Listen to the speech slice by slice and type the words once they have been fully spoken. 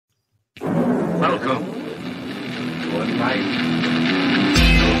Welcome to a night.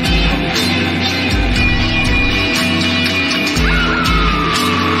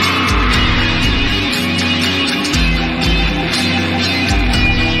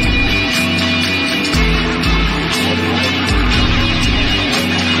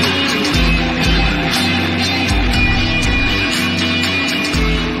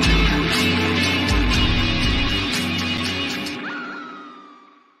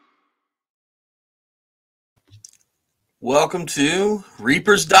 Welcome to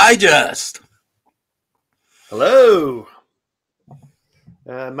Reaper's Digest. Hello.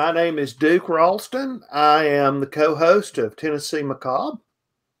 My name is Duke Ralston. I am the co-host of Tennessee Macabre.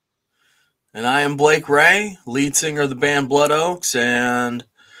 And I am Blake Ray, lead singer of the band Blood Oaks and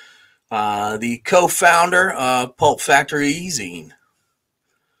the co-founder of Pulp Factory Ezine.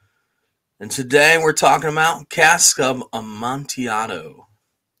 And today we're talking about Cask of Amontillado.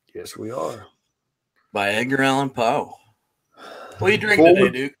 Yes, we are. By Edgar Allen Poe. What are you drinking today,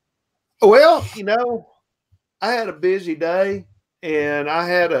 Duke? Well, you know, I had a busy day, and I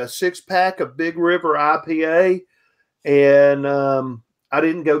had a 6-pack of Big River IPA, and I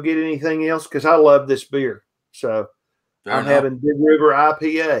didn't go get anything else because I love this beer. So I'm having Big River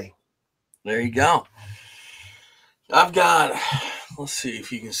IPA. There you go. I've got, let's see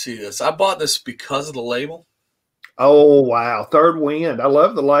if you can see this. I bought this because of the label. Oh, wow. Third Wind. I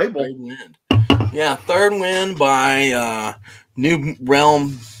love the label. Third Wind. Yeah, Third Wind by New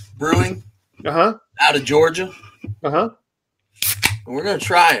Realm Brewing out of Georgia. And we're going to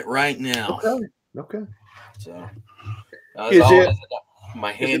try it right now. Okay. So, is it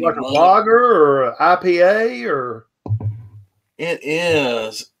my handy like a lager or an IPA or? It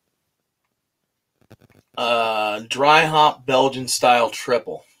is dry hop Belgian style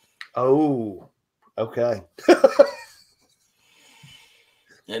triple. Oh, okay.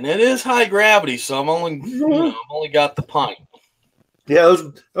 And it is high gravity, so I'm only I've only got the pint. Yeah,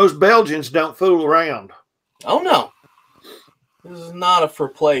 those Belgians don't fool around. Oh no, this is not a for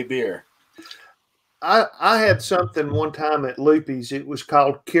play beer. I had something one time at Loopy's. It was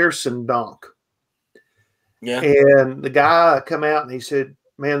called Kersendonk. Yeah, and the guy come out and he said,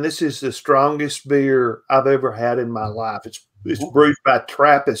 "Man, this is the strongest beer I've ever had in my life. It's brewed by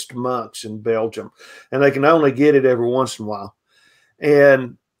Trappist monks in Belgium, and they can only get it every once in a while."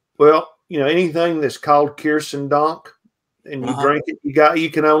 And well, you know, anything that's called Kersendonk and you drink it, you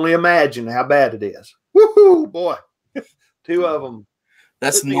can only imagine how bad it is. Woohoo, boy. 2 of them.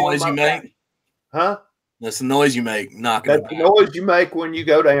 That's the noise you make? Huh? That's the noise you make knocking That's the noise you make when you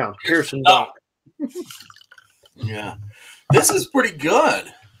go down. Kersendonk. Yeah. This is pretty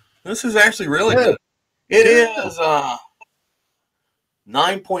good. This is actually really good. It is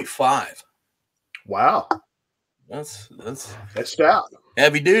 9.5. Wow. That's stout.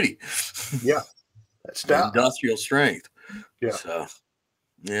 Heavy duty. Yeah. That's stout. Industrial strength. Yeah. So,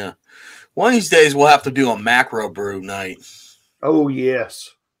 yeah. One of these days we'll have to do a macro brew night. Oh, yes.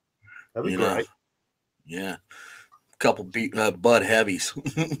 That'd be great. Yeah. A couple Bud Heavies.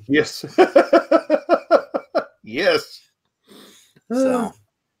 Yes. Yes. So,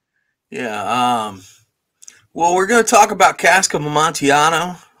 yeah. Well, we're going to talk about Cask of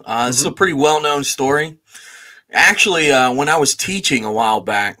Amontillado. This is a pretty well-known story. Actually, when I was teaching a while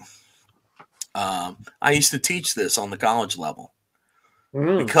back, I used to teach this on the college level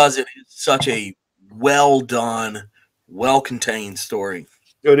because it is such a well-done, well-contained story.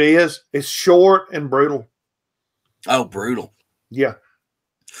 It is. It's short and brutal. Oh, brutal. Yeah.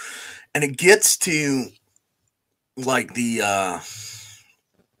 And it gets to like the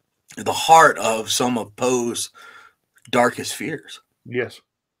heart of some of Poe's darkest fears. Yes.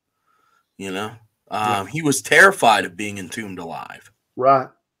 You know, he was terrified of being entombed alive. Right.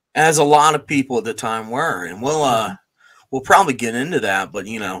 As a lot of people at the time were. And we'll probably get into that, but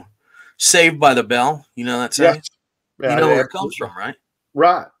you know, Saved by the Bell, you know that saying? Yeah. You know where it comes from, right?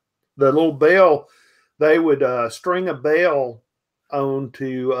 Right. The little bell, they would string a bell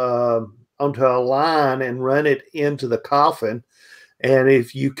onto a line and run it into the coffin. And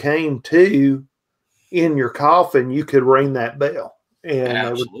if you came to in your coffin, you could ring that bell and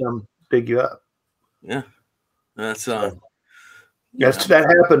they would come dig you up. Yeah. That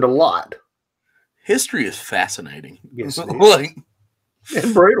happened a lot. History is fascinating. Yes, like,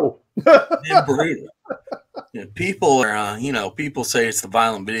 and brutal. And brutal. Yeah, people are, people say it's the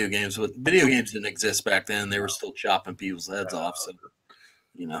violent video games, but video games didn't exist back then. They were still chopping people's heads off. So,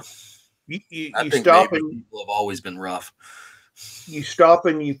 I think people have always been rough. You stop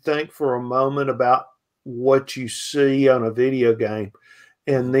and you think for a moment about what you see on a video game,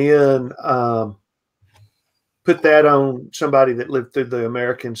 and then put that on somebody that lived through the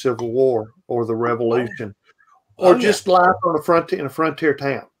American Civil War or the Revolution, or just life on a frontier in a frontier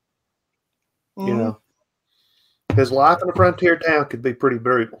town. You know, because life in a frontier town could be pretty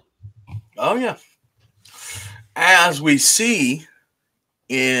brutal. Oh yeah, as we see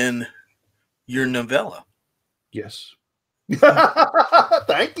in your novella. Yes.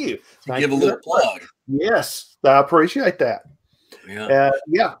 Thank you. Give a little plug. Yes, I appreciate that. Yeah.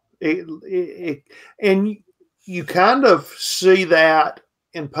 Yeah. And you kind of see that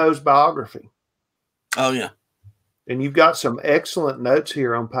in Poe's biography. Oh, yeah. And you've got some excellent notes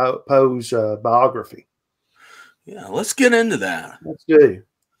here on Poe's biography. Yeah, let's get into that. Let's do.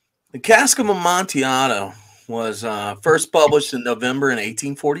 The Cask of Amontillado was first published in November in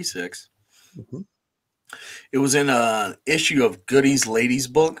 1846. Mm-hmm. It was in an issue of Goody's Ladies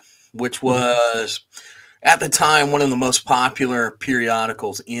Book, which was, at the time, one of the most popular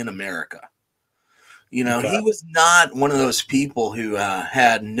periodicals in America. You know, he was not one of those people who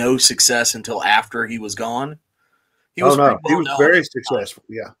had no success until after he was gone. He was he was very successful.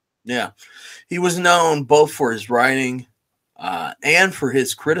 Yeah. Yeah. He was known both for his writing and for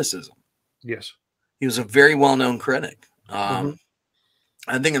his criticism. Yes. He was a very well-known critic.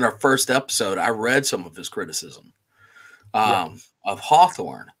 I think in our first episode, I read some of his criticism of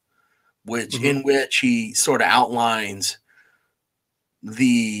Hawthorne, in which he sort of outlines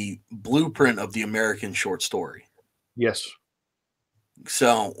the blueprint of the American short story. Yes.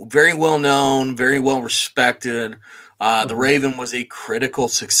 So very well known, very well respected. The Raven was a critical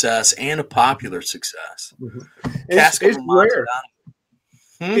success and a popular success. It's rare.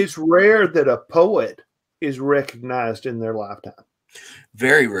 It's rare that a poet is recognized in their lifetime.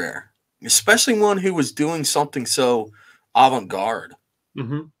 Very rare, especially one who was doing something so avant-garde.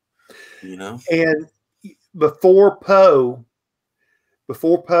 You know, and before Poe,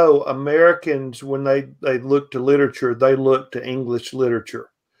 Americans, when they looked to literature, they looked to English literature.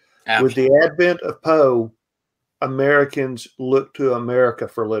 Absolutely. With the advent of Poe, Americans looked to America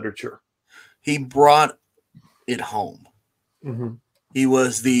for literature. He brought it home. He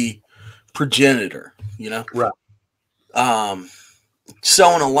was the progenitor, you know? Right.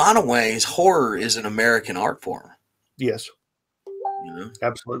 So in a lot of ways, horror is an American art form. Yes. You know?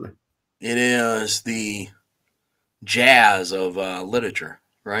 Absolutely. It is the jazz of literature,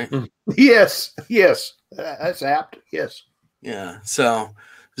 right? Yes. Yes. That's apt. Yes. Yeah. So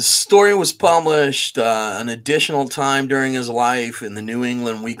the story was published an additional time during his life in the New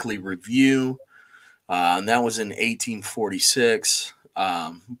England Weekly Review. And that was in 1846.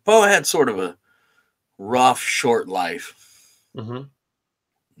 Poe had sort of a rough, short life.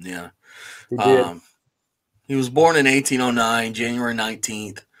 Yeah. He did. He was born in 1809, January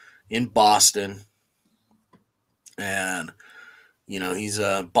 19th, in Boston. And, you know, he's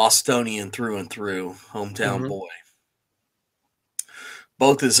a Bostonian through and through, hometown boy.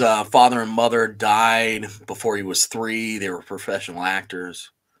 Both his father and mother died before he was 3. They were professional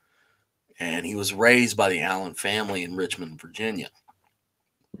actors. And he was raised by the Allen family in Richmond, Virginia.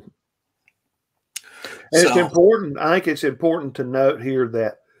 And it's important. I think it's important to note here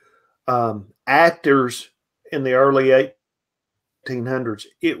that actors in the early 1800s,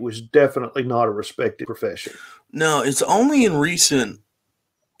 it was definitely not a respected profession. No, it's only in recent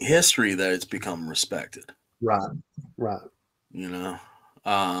history that it's become respected. Right, right. You know,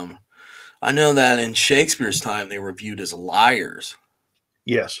 I know that in Shakespeare's time, they were viewed as liars.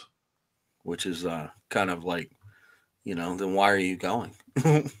 Yes. Which is kind of like, you know, then why are you going?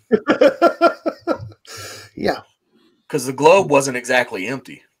 Yeah. Because the globe wasn't exactly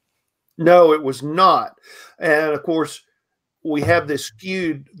empty. No, it was not. And of course, we have this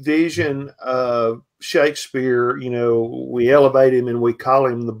skewed vision of Shakespeare. You know, we elevate him and we call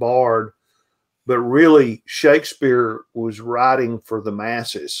him the bard, but really Shakespeare was writing for the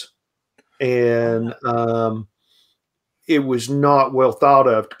masses. And it was not well thought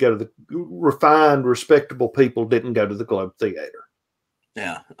of to go to the refined, respectable people didn't go to the Globe Theater.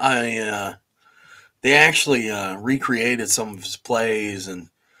 Yeah. They actually recreated some of his plays. And,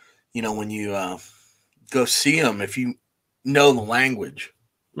 you know, when you go see them, if you know the language,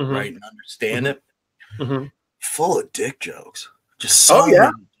 right, and understand it, full of dick jokes. Just so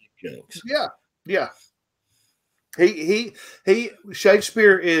many dick jokes. Yeah. Yeah.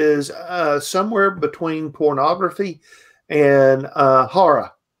 Shakespeare is somewhere between pornography and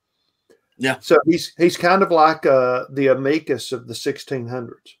horror. Yeah. So he's kind of like the Amicus of the 1600s.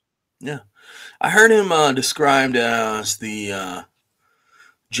 Yeah. I heard him described as the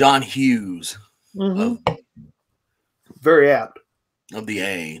John Hughes very apt of the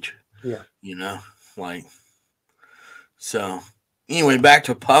age. Yeah. You know, like, so anyway, back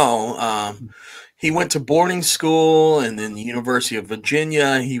to Poe. He went to boarding school and then the University of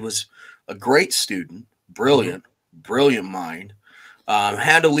Virginia. He was a great student, brilliant mind.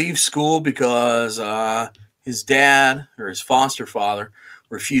 Had to leave school because his dad or his foster father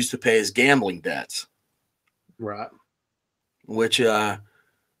refused to pay his gambling debts. Right. Which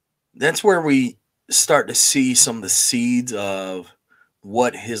that's where we start to see some of the seeds of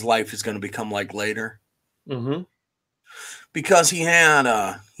what his life is going to become like later. Mm-hmm. Because he had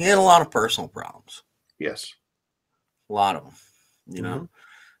a lot of personal problems. Yes. A lot of them. You know,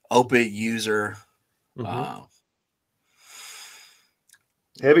 opiate user.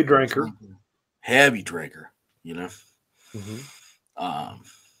 Heavy drinker. Heavy drinker, you know.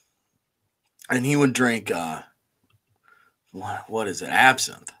 And he would drink what is it?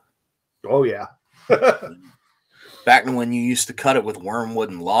 Absinthe. Oh yeah. Back when you used to cut it with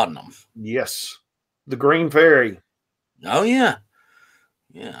wormwood and laudanum. Yes. The Green Fairy. Oh yeah.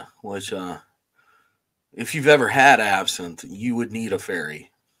 Yeah. Which if you've ever had absinthe, you would need a fairy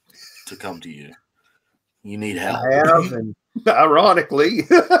to come to you. You need help. I have, and ironically.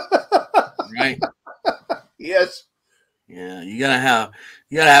 Right? Yes. Yeah, you gotta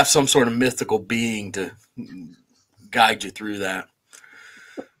have some sort of mythical being to guide you through that.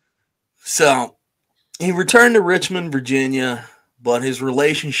 So he returned to Richmond, Virginia, but his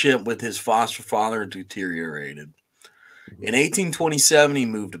relationship with his foster father deteriorated. In 1827, he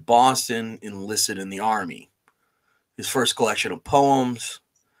moved to Boston, enlisted in the Army. His first collection of poems,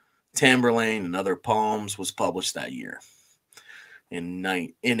 Tamburlaine and Other Poems, was published that year. In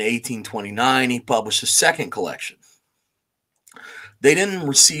 1829, he published a second collection. They didn't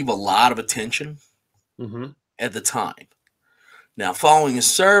receive a lot of attention at the time. Now, following his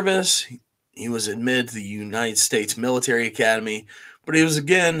service, he was admitted to the United States Military Academy, but he was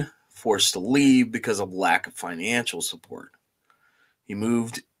again forced to leave because of lack of financial support. He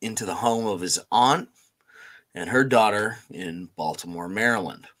moved into the home of his aunt and her daughter in Baltimore,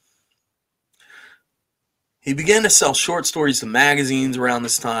 Maryland. He began to sell short stories to magazines around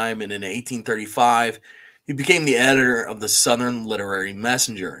this time, and in 1835, he became the editor of the Southern Literary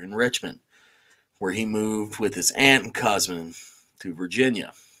Messenger in Richmond, where he moved with his aunt and cousin to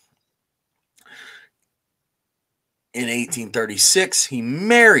Virginia. In 1836, he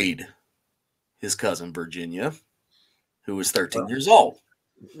married his cousin Virginia, who was 13 years old.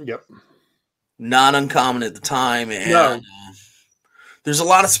 Yep. Not uncommon at the time. And there's a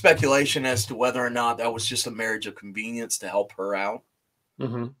lot of speculation as to whether or not that was just a marriage of convenience to help her out.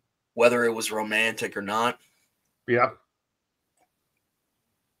 Whether it was romantic or not. Yeah.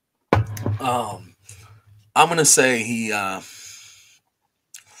 I'm going to say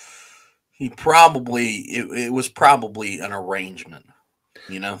it was probably an arrangement,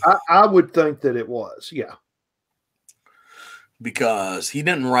 you know? I would think that it was, yeah. Because he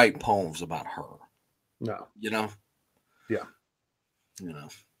didn't write poems about her. No. You know? Yeah. You know.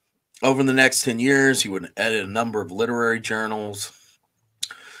 Over the next 10 years, he would edit a number of literary journals,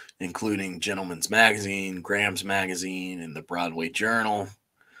 including Gentleman's Magazine, Graham's Magazine, and the Broadway Journal.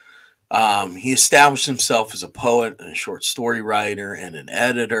 He established himself as a poet, and a short story writer, and an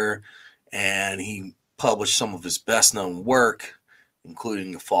editor, and he published some of his best-known work,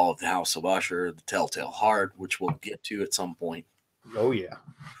 including The Fall of the House of Usher, The Telltale Heart, which we'll get to at some point. Oh, yeah.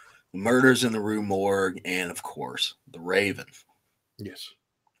 Murders in the Rue Morgue, and, of course, The Raven. Yes.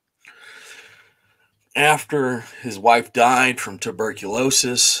 After his wife died from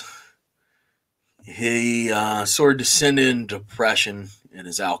tuberculosis, he sort of descended into depression, and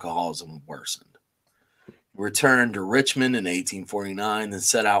his alcoholism worsened. He returned to Richmond in 1849 and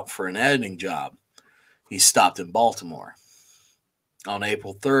set out for an editing job. He stopped in Baltimore. On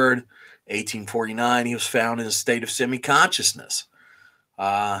April 3rd, 1849, he was found in a state of semi-consciousness.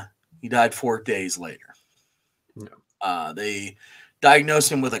 He died 4 days later. They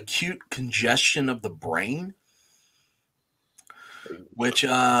diagnosed him with acute congestion of the brain, which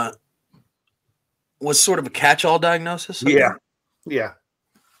was sort of a catch-all diagnosis. Yeah. Yeah.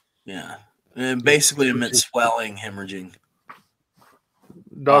 Yeah. And basically it meant swelling, hemorrhaging.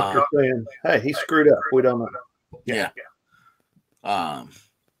 Doctor saying, hey, he screwed up. We don't know. Yeah. A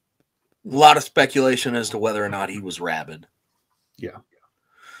lot of speculation as to whether or not he was rabid. Yeah.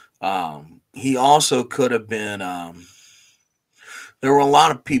 He also could have been, there were a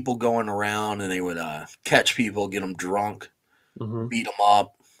lot of people going around and they would catch people, get them drunk, beat them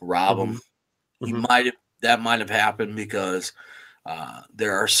up, rob them. That might have happened because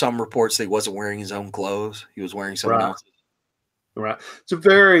there are some reports that he wasn't wearing his own clothes. He was wearing someone else's. Right. It's a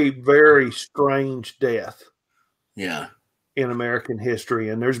very, very strange death. Yeah. in American history,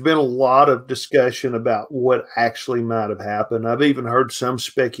 and there's been a lot of discussion about what actually might have happened. I've even heard some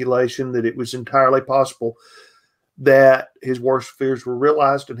speculation that it was entirely possible that his worst fears were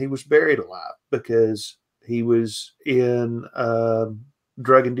realized and he was buried alive because he was in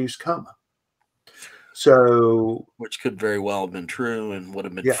drug-induced coma. So, which could very well have been true and would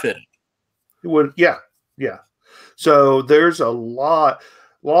have been yeah, fitting. it would, yeah. So there's a lot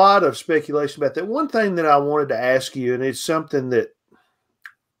of speculation about that. One thing that I wanted to ask you, and it's something that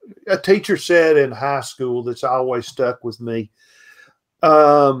a teacher said in high school that's always stuck with me.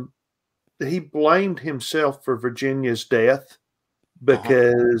 He blamed himself for Virginia's death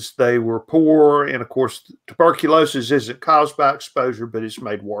because they were poor. And of course, tuberculosis isn't caused by exposure, but it's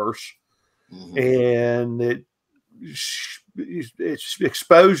made worse. And its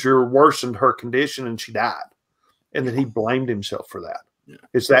exposure worsened her condition and she died. And that he blamed himself for that. Yeah.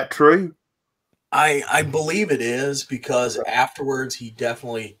 Is that true? I believe it is, because afterwards he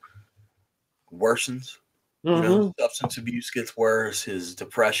definitely worsens. You know, substance abuse gets worse, his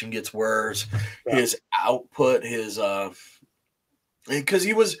depression gets worse, his output, his because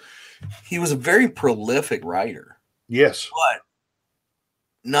he was a very prolific writer. Yes. But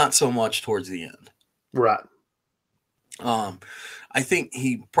not so much towards the end. Right. I think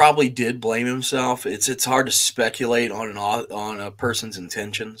he probably did blame himself. It's hard to speculate on a person's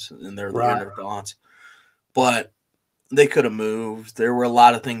intentions and their inner thoughts, but they could have moved. There were a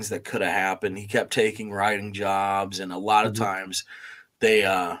lot of things that could have happened. He kept taking writing jobs, and a lot of times they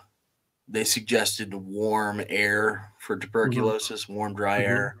suggested warm air for tuberculosis, warm, dry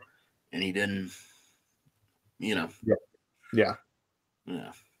air, and he didn't. You know. Yeah.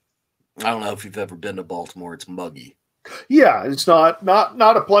 I don't know if you've ever been to Baltimore. It's muggy. Yeah, it's not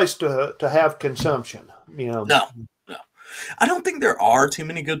a place to have consumption. You know. No. I don't think there are too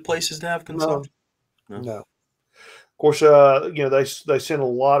many good places to have consumption. No. Of course, you know, they sent a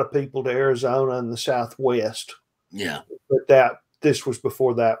lot of people to Arizona and the Southwest. Yeah. But this was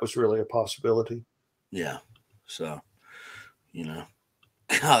before that was really a possibility. Yeah. So, you know,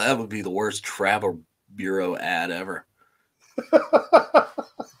 God, that would be the worst travel bureau ad ever.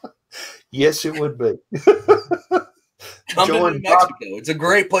 Yes, it would be. Come to New Mexico. It's a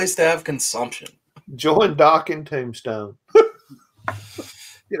great place to have consumption. Join Doc in Tombstone.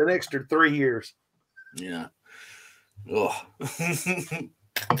 Get an extra 3 years. Yeah. Oh.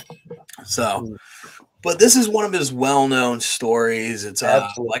 So, but this is one of his well-known stories. It's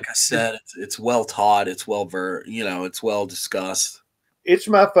like I said, it's well taught. It's it's well discussed. It's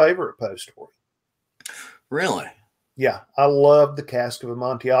my favorite Poe story. Really? Yeah, I love the Cask of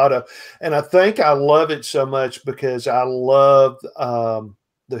Amontillado, and I think I love it so much because I love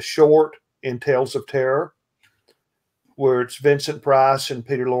the short in Tales of Terror, where it's Vincent Price and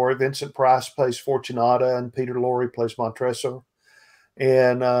Peter Lorre. Vincent Price plays Fortunata, and Peter Lorre plays Montresor,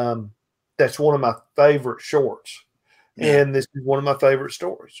 and that's one of my favorite shorts. Yeah. And this is one of my favorite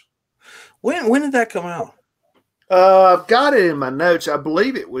stories. When did that come out? I've got it in my notes. I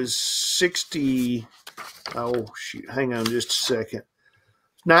believe it was 60. Oh, shoot. Hang on just a second.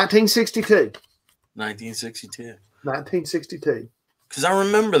 1962. 1962. 1962. Because I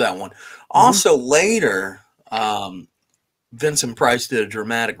remember that one. Also, later, Vincent Price did a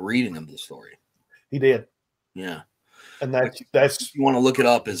dramatic reading of the story. He did. Yeah. And that's if you want to look it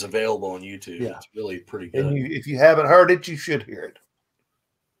up, is available on YouTube. Yeah. It's really pretty good. And if you haven't heard it, you should hear it.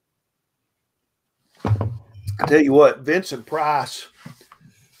 I tell you what, Vincent Price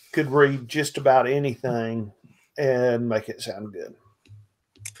could read just about anything and make it sound good.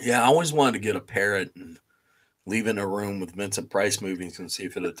 Yeah, I always wanted to get a parrot and leave in a room with Vincent Price movies and see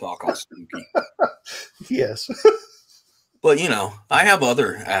if it'd talk all spooky. Yes. But, you know, I have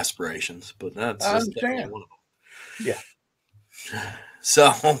other aspirations, but that's definitely one of them. Yeah.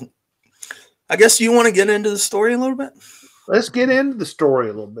 So, I guess you want to get into the story a little bit? Let's get into the story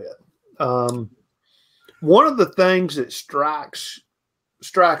a little bit. One of the things that strikes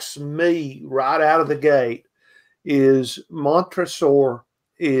me right out of the gate is Montresor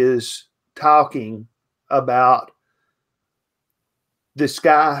is talking about this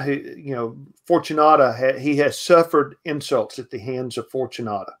guy who, you know, Fortunata, he has suffered insults at the hands of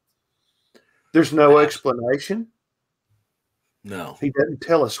Fortunata. There's no explanation. No. He doesn't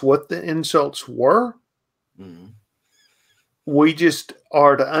tell us what the insults were. Mm-hmm. We just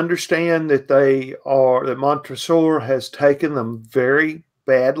are to understand that that Montresor has taken them very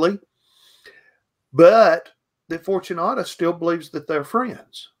badly, but that Fortunata still believes that they're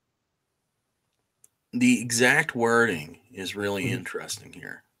friends. The exact wording is really interesting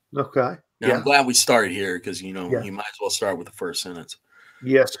here. Okay. Now, I'm glad we started here because, you know, you might as well start with the first sentence.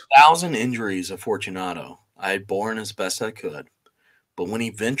 Yes. 1,000 injuries of Fortunato. I had borne as best I could, but when he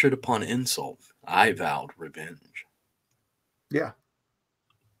ventured upon insult, I vowed revenge. Yeah.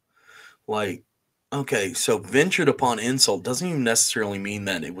 Like, okay, so ventured upon insult doesn't even necessarily mean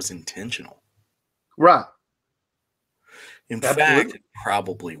that it was intentional. Right. In Absolutely. fact, it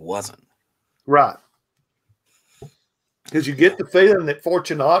probably wasn't. Right. Because you get the feeling that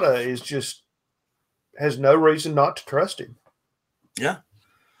Fortunata has no reason not to trust him. Yeah.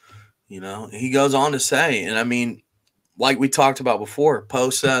 He goes on to say, and I mean, like we talked about before, Poe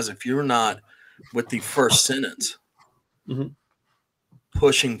says if you're not with the first sentence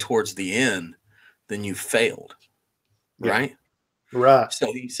pushing towards the end, then you failed. Right? Right.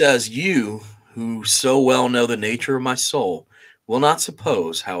 So he says, you who so well know the nature of my soul will not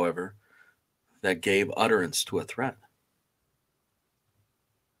suppose, however, that gave utterance to a threat.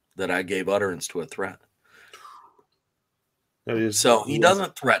 That I gave utterance to a threat. So he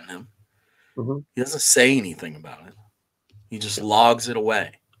doesn't threaten him. He doesn't say anything about it. He just logs it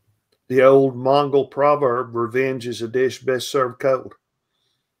away. The old Mongol proverb, revenge is a dish best served cold.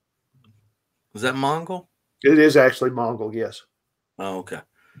 Was that Mongol? It is actually Mongol, yes. Oh, okay.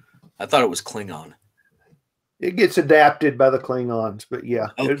 I thought it was Klingon. It gets adapted by the Klingons, but yeah.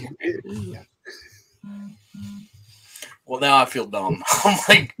 Okay. Well, now I feel dumb. I'm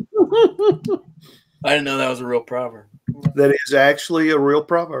like, I didn't know that was a real proverb. That is actually a real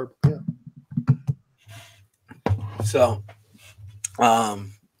proverb. Yeah. So,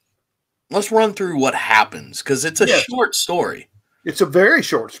 let's run through what happens because it's a short story. It's a very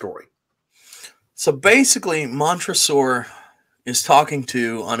short story. So basically, Montresor is talking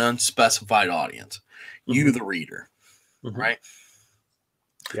to an unspecified audience. You, the reader, right?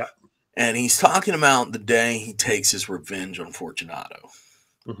 Yeah. And he's talking about the day he takes his revenge on Fortunato.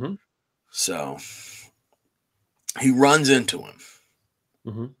 So he runs into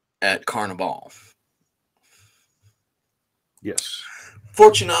him at Carnival. Yes.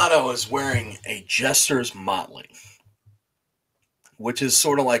 Fortunato is wearing a jester's motley, which is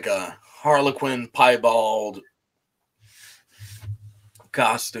sort of like a Harlequin piebald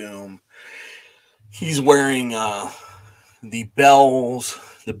costume. He's wearing the bells,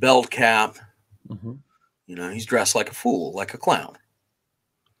 the belt cap. He's dressed like a fool, like a clown.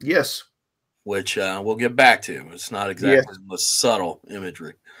 Yes. Which we'll get back to. It's not exactly the subtle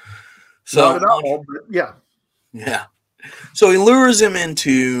imagery. So, not at all, but yeah. Yeah. So he lures him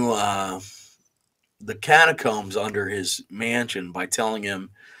into the catacombs under his mansion by telling him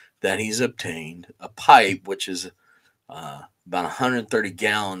that he's obtained a pipe, which is about 130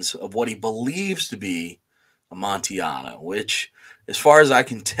 gallons of what he believes to be Amontillado, which, as far as I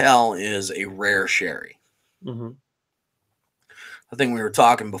can tell, is a rare sherry. I think we were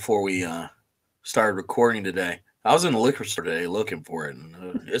talking before we started recording today. I was in the liquor store today looking for it,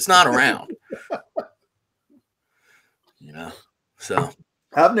 and it's not around. So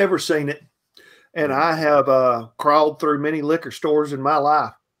I've never seen it, and I have crawled through many liquor stores in my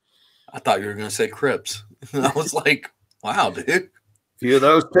life. I thought you were going to say Crips. I was like, wow, dude. A few of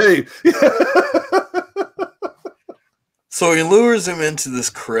those too. So he lures him into this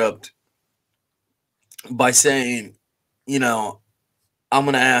crypt by saying, I'm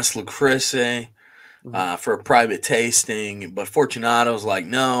going to ask Lucrece for a private tasting, but Fortunato's like,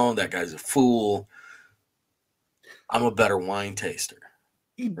 no, that guy's a fool. I'm a better wine taster.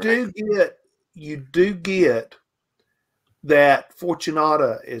 You do get that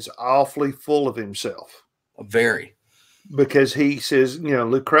Fortunato is awfully full of himself. Very. Because he says,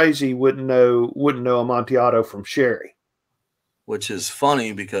 Lucrece wouldn't know Amontillado from sherry. Which is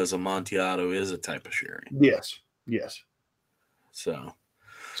funny because Amontillado is a type of sherry. Yes. Yes. So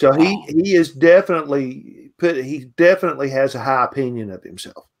he is definitely has a high opinion of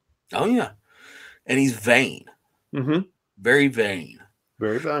himself. Oh yeah. And he's vain. Very vain.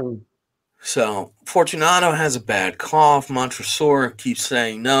 Very vain. So Fortunato has a bad cough. Montresor keeps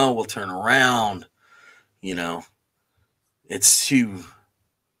saying, no, we'll turn around. It's too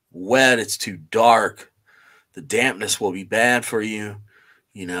wet. It's too dark. The dampness will be bad for you.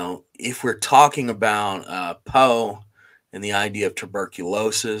 If we're talking about Poe and the idea of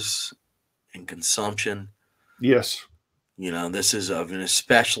tuberculosis and consumption. Yes. This is of an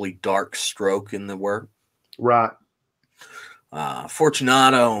especially dark stroke in the work. Right.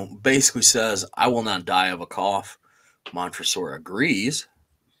 Fortunato basically says, I will not die of a cough. Montresor agrees,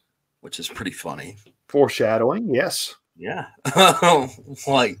 which is pretty funny. Foreshadowing, yes. Yeah.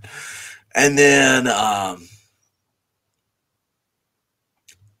 And then,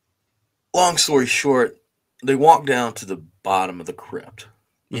 long story short, they walk down to the bottom of the crypt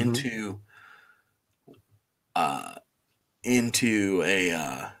into a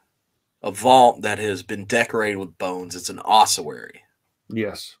a vault that has been decorated with bones. It's an ossuary.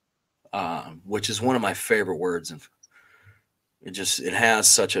 Yes. Which is one of my favorite words. And it has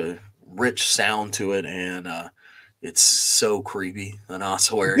such a rich sound to it, and it's so creepy. An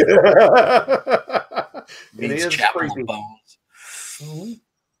ossuary. Means chapel creepy. of bones. Mm-hmm.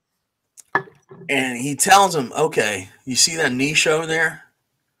 And he tells him, okay, you see that niche over there?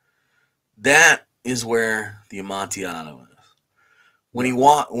 That is where the Amontillado is.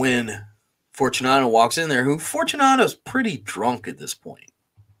 When Fortunato walks in there, Fortunato's pretty drunk at this point.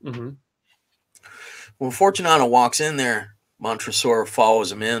 Mm-hmm. When Fortunato walks in there, Montresor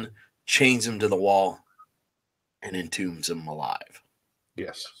follows him in, chains him to the wall, and entombs him alive.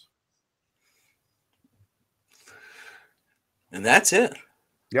 Yes. And that's it.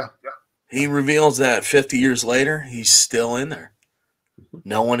 Yeah. He reveals that 50 years later, he's still in there.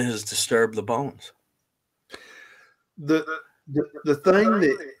 No one has disturbed the bones. The thing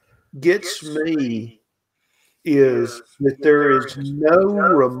that gets me is that there is no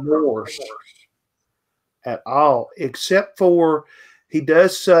remorse at all, except for he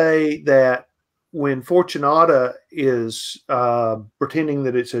does say that when Fortunata is pretending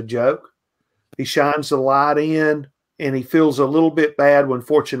that it's a joke, he shines the light in, and he feels a little bit bad when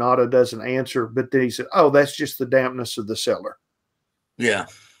Fortunata doesn't answer, but then he said, oh, that's just the dampness of the cellar. Yeah.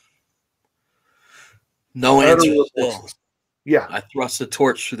 No answer still. Yeah. I thrust the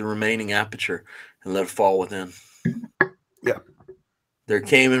torch through the remaining aperture and let it fall within. Yeah. There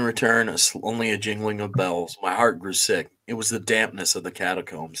came in return only a jingling of bells. My heart grew sick. It was the dampness of the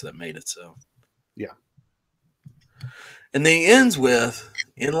catacombs that made it so. Yeah. And then he ends with,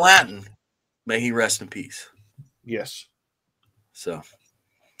 in Latin, may he rest in peace. Yes. So.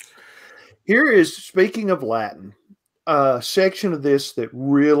 Here is, speaking of Latin, a section of this that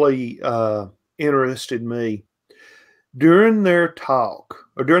really interested me. During their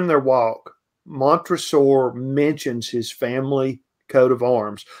walk, Montresor mentions his family coat of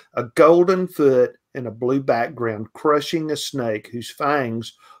arms, a golden foot and a blue background crushing a snake whose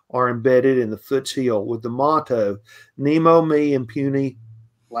fangs are embedded in the foot's heel with the motto, Nemo me impuni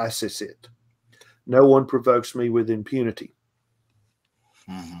lascit. No one provokes me with impunity.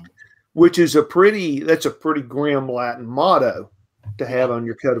 Mm-hmm. Which is that's a pretty grim Latin motto to have on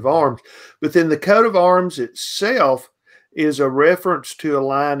your coat of arms. But then the coat of arms itself is a reference to a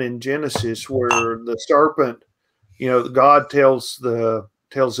line in Genesis where the serpent, God tells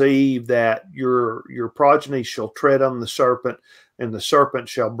Eve that your progeny shall tread on the serpent, and the serpent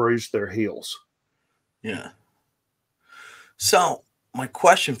shall bruise their heels. Yeah. So my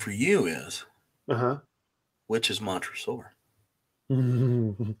question for you is, which is Montresor?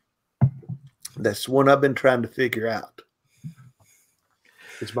 That's one I've been trying to figure out.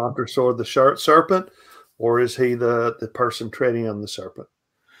 Is Montresor the serpent, or is he the person treading on the serpent?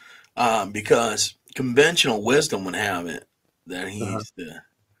 Because conventional wisdom would have it that he's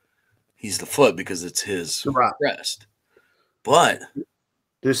the foot because it's his crest. But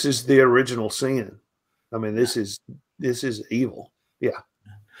this is the original sin. I mean, this is evil. Yeah.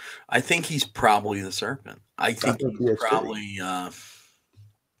 I think he's probably the serpent. I think he's probably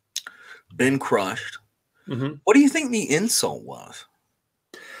been crushed. Mm-hmm. What do you think the insult was?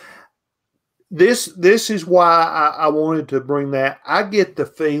 This is why I wanted to bring that. I get the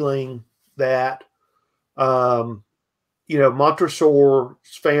feeling that, Montresor's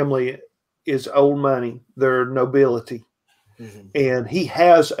family is old money. They're nobility. Mm-hmm. And he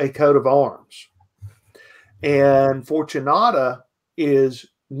has a coat of arms. And Fortunata is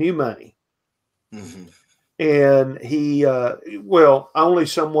new money. Mm-hmm. And he, only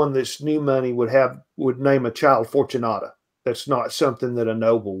someone that's new money would name a child Fortunata. That's not something that a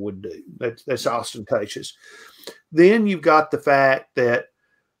noble would do. That's ostentatious. Then you've got the fact that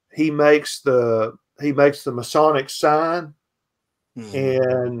he makes the Masonic sign,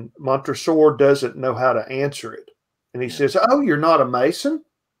 and Montresor doesn't know how to answer it. And he says, "Oh, you're not a Mason?"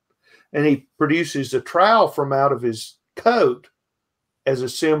 And he produces a trowel from out of his coat as a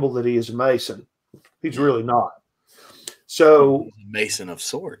symbol that he is a Mason. He's really not. So he's a Mason of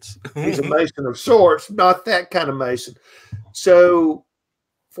sorts. He's a Mason of sorts, not that kind of Mason. So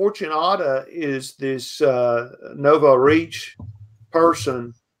Fortunata is this Nova Reach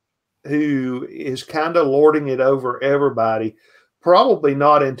person who is kind of lording it over everybody, probably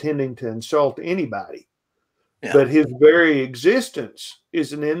not intending to insult anybody. Yeah. But his very existence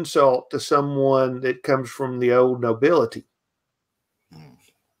is an insult to someone that comes from the old nobility.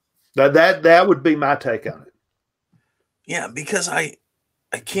 That would be my take on it. Yeah, because I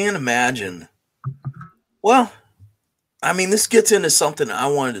can't imagine. Well, I mean, this gets into something I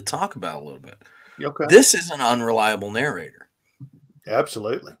wanted to talk about a little bit. Okay. This is an unreliable narrator.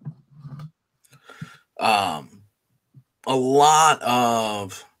 Absolutely. A lot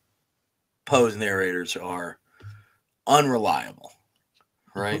of Poe's narrators are unreliable,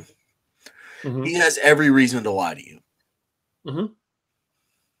 right? Mm-hmm. He has every reason to lie to you,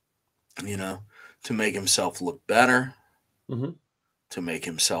 Mm-hmm. you know, to make himself look better, Mm-hmm. to make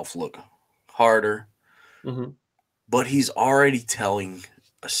himself look harder. Mm-hmm. But he's already telling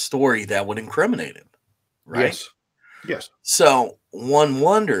a story that would incriminate him, right? Yes. Yes. So one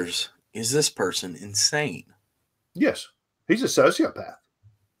wonders, is this person insane? Yes. He's a sociopath.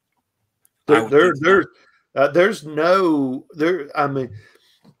 I would think so. There's no there. I mean,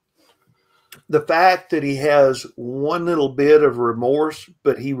 the fact that he has one little bit of remorse,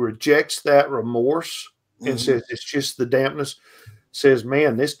 but he rejects that remorse and says it's just the dampness. Says,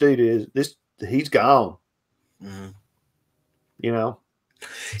 man, this dude he's gone. Mm-hmm. You know,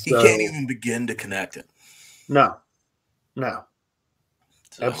 He can't even begin to connect it. No, So.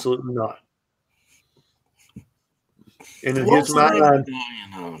 absolutely not. And in What his mind,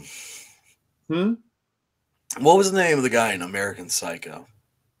 what was the name of the guy in American Psycho?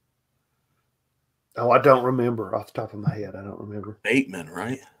 Oh, I don't remember off the top of my head. I don't remember. Bateman,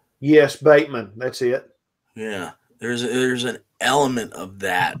 right? Yes, Bateman. That's it. Yeah, there's an element of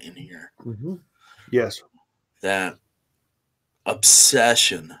that in here. Mm-hmm. Yes, that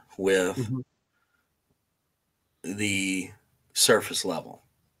obsession with the surface level.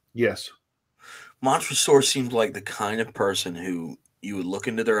 Yes, Montresor seems like the kind of person who you would look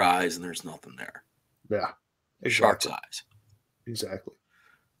into their eyes and there's nothing there. Yeah, exactly. Shark's eyes. Exactly.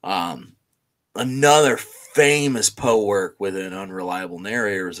 Another famous Poe work with an unreliable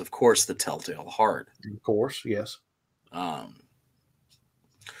narrator is, of course, The Telltale Heart. Of course, yes. The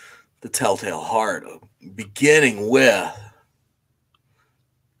Telltale Heart, beginning with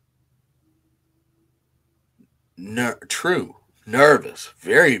nervous,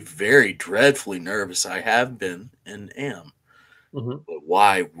 very, very dreadfully nervous. I have been and am. Mm-hmm. But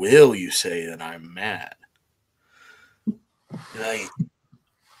why will you say that I'm mad? And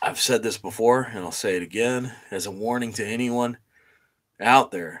I've said this before, and I'll say it again as a warning to anyone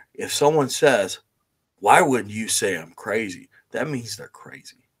out there. If someone says, why would you say I'm crazy? That means they're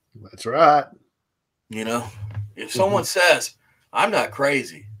crazy. That's right. You know, if someone says, I'm not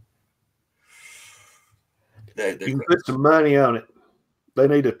crazy, you can put some money on it. They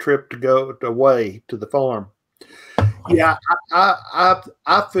need a trip to go away to the farm. Yeah,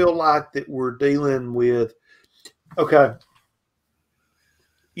 I feel like that we're dealing with, okay,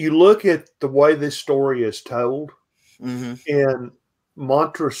 you look at the way this story is told, and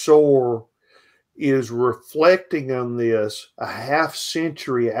Montresor is reflecting on this a half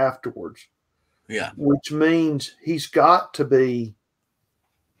century afterwards. Yeah. Which means he's got to be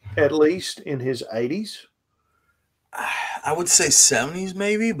at least in his 80s. I would say 70s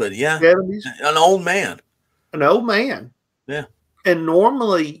maybe, but yeah. 70s. An old man. An old man. Yeah. And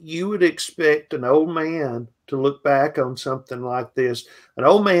normally you would expect an old man to look back on something like this. An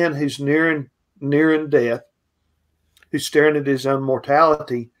old man who's nearing death, who's staring at his own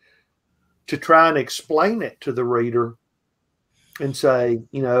mortality, to try and explain it to the reader and say,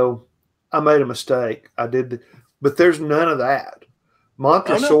 you know, I made a mistake. I did, but there's none of that.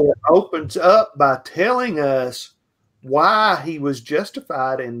 Montresor opens up by telling us why he was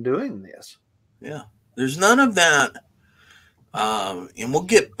justified in doing this. Yeah, there's none of that. And we'll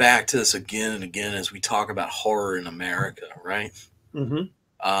get back to this again and again as we talk about horror in America, right?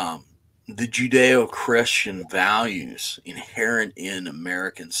 The Judeo-Christian values inherent in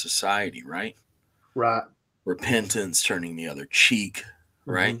American society, right? Right. Repentance, turning the other cheek,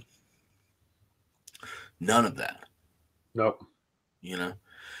 right? None of that. Nope. You know,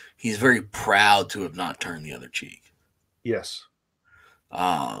 he's very proud to have not turned the other cheek. Yes.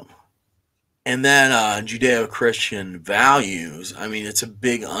 And then Judeo-Christian values, I mean, it's a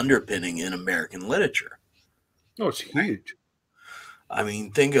big underpinning in American literature. Oh, it's huge. I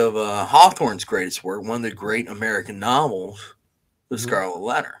mean, think of Hawthorne's greatest work, one of the great American novels, The Scarlet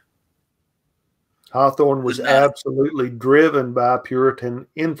Letter. Hawthorne was absolutely driven by Puritan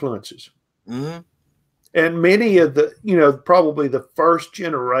influences. And many of the, you know, probably the first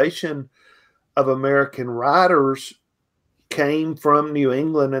generation of American writers came from New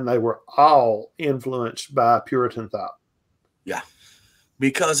England, and they were all influenced by Puritan thought. Yeah,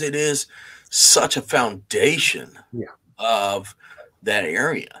 because it is such a foundation of that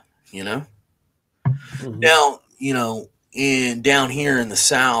area, you know. Now, you know, down here in the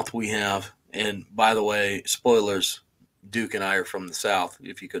South, we have, and by the way, spoilers, Duke and I are from the South,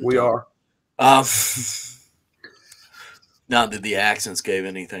 if you couldn't tell. We are. Not that the accents gave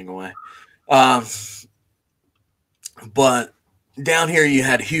anything away. But down here you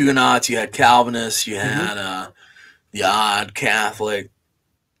had Huguenots, you had Calvinists, you had the odd Catholic.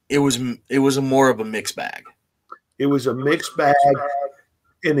 It was a more of a mixed bag. It was a mixed bag,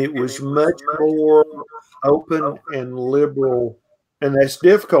 and it was much more open and liberal. And that's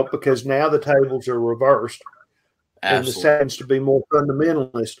difficult because now the tables are reversed. Absolutely. And the South tends to be more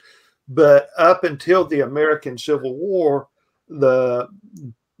fundamentalist. But up until the American Civil War, the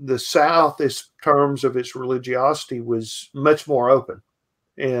South, in terms of its religiosity, was much more open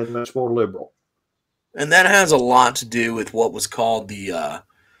and much more liberal. And that has a lot to do with what was called the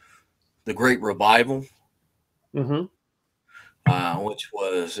Great Revival, which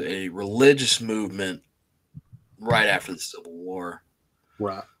was a religious movement right after the Civil War.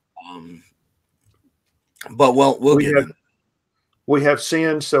 Right. But we'll get into it. We have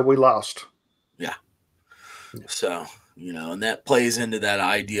sinned, so we lost. Yeah. So, and that plays into that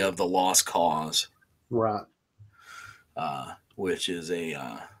idea of the lost cause. Right. Which is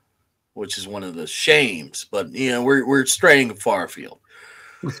one of the shames, but we're straying far afield.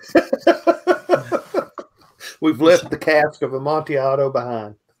 We've left the cask of Amontillado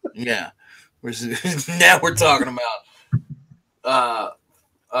behind. Yeah. Now we're talking about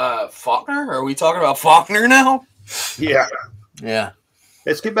Faulkner? Are we talking about Faulkner now? Yeah. Yeah.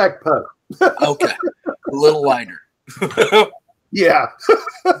 Let's get back to Poe. Okay. A little lighter. Yeah.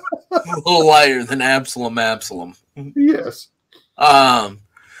 A little lighter than Absalom. Yes.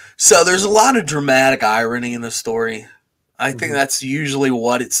 So there's a lot of dramatic irony in the story. I think that's usually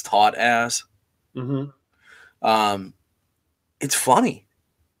what it's taught as. It's funny.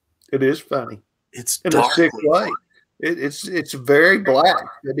 It is funny. It's in a sick way. It's very black,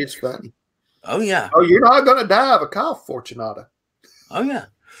 but it's funny. Oh yeah. Oh, you're not going to die of a cough, Fortunata. Oh yeah.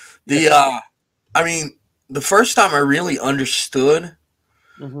 The first time I really understood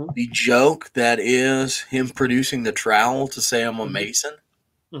the joke that is him producing the trowel to say I'm a Mason.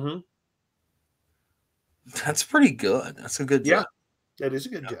 That's pretty good. That's a good joke. Yeah, that is a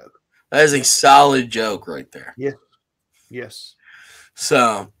good joke. That is a solid joke right there. Yeah. Yes.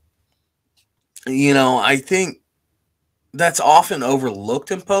 So, I think that's often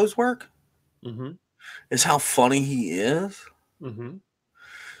overlooked in Poe's work. Is how funny he is.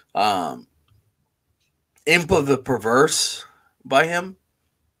 Imp of the Perverse by him.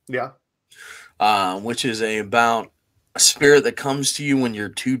 Yeah. Which is about a spirit that comes to you when you're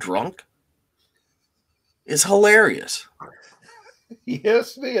too drunk. Is hilarious.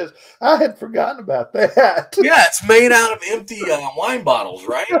 Yes, it is. I had forgotten about that. Yeah, it's made out of empty wine bottles,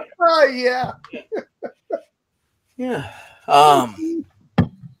 right? Oh, yeah. Yeah.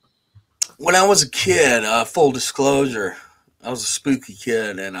 When I was a kid, full disclosure, I was a spooky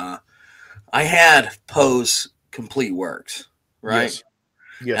kid, and I had Poe's complete works, right?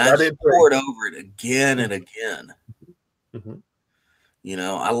 Yes, I just poured over it again and again.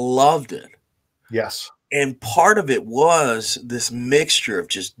 I loved it. Yes. And part of it was this mixture of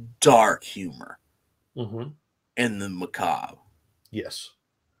just dark humor and the macabre. Yes.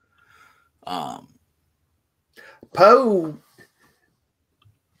 Poe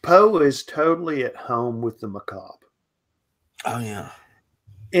is totally at home with the macabre. Oh, yeah.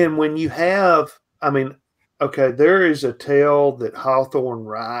 And when you have, there is a tale that Hawthorne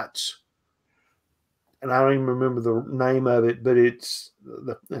writes, and I don't even remember the name of it, but it's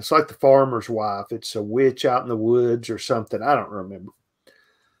like The Farmer's Wife. It's a witch out in the woods or something. I don't remember.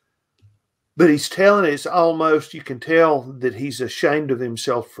 But he's telling it. It's almost, you can tell that he's ashamed of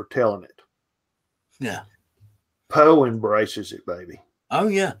himself for telling it. Yeah. Poe embraces it, baby. Oh,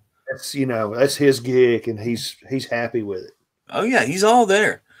 yeah. That's his gig, and he's happy with it. Oh, yeah. He's all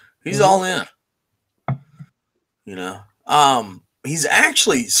there. He's all in. He's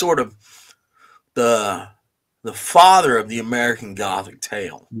actually sort of the father of the American Gothic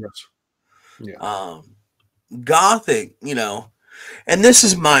tale. Yes. Yeah. Gothic, and this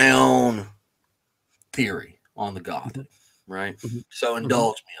is my own theory on the Gothic, right? So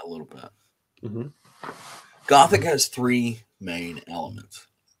indulge me a little bit. Gothic has three main elements.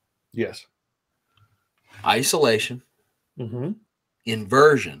 Yes. Isolation,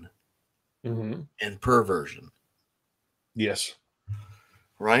 inversion, and perversion. Yes.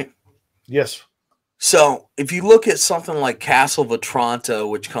 Right? Yes. So if you look at something like Castle of Otranto,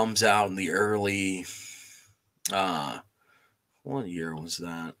 which comes out in the early, what year was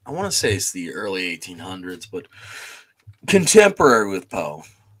that? I want to say it's the early 1800s, but contemporary with Poe.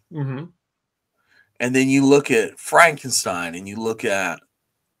 And then you look at Frankenstein and you look at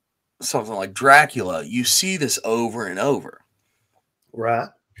something like Dracula, you see this over and over. Right.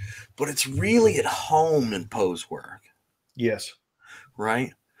 But it's really at home in Poe's work. Yes.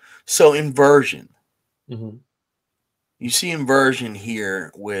 Right? So inversion. You see inversion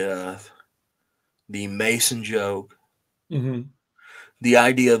here with the Mason joke, the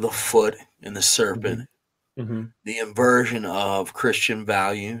idea of the foot and the serpent, the inversion of Christian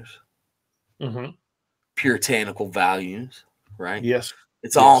values, puritanical values, right? Yes.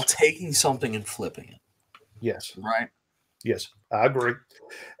 It's all taking something and flipping it. Yes. Right. Yes, I agree.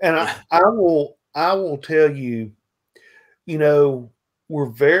 And I will tell you, you know, we're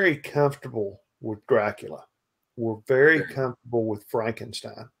very comfortable with Dracula. We're very comfortable with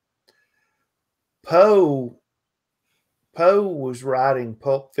Frankenstein. Poe was writing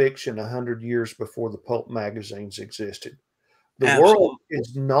pulp fiction 100 years before the pulp magazines existed. The world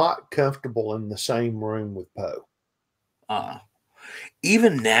is not comfortable in the same room with Poe.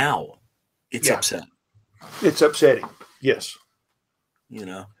 Even now, it's upsetting. It's upsetting. Yes. You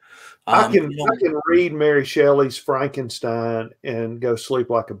know, I can read Mary Shelley's Frankenstein and go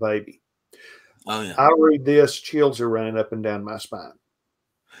sleep like a baby. Oh yeah. I read this, chills are running up and down my spine.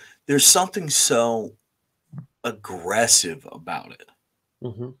 There's something so aggressive about it.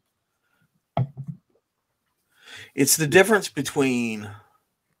 It's the difference between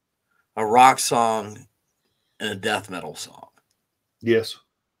a rock song and a death metal song. Yes.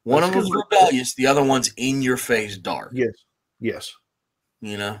 One of them's rebellious, the other one's in your face dark. Yes. Yes.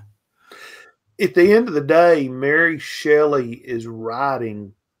 You know? At the end of the day, Mary Shelley is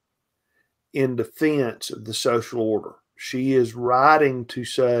writing in defense of the social order. She is writing to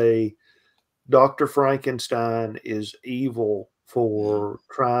say Dr. Frankenstein is evil for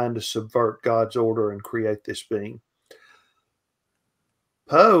trying to subvert God's order and create this being.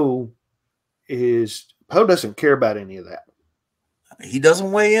 Poe doesn't care about any of that. He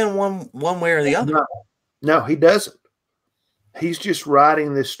doesn't weigh in one way or the other. No, he doesn't. He's just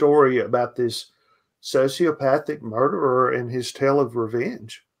writing this story about this sociopathic murderer and his tale of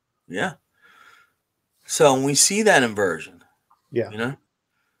revenge. Yeah. So we see that inversion. Yeah. You know,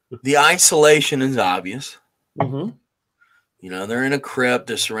 the isolation is obvious. You know, they're in a crypt.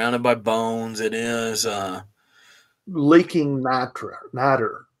 They're surrounded by bones. It is leaking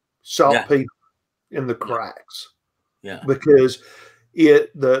niter, saltpeter in the cracks. Yeah. Because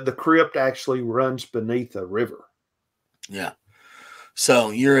the crypt actually runs beneath a river. Yeah. So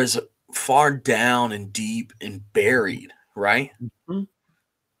you're as far down and deep and buried, right?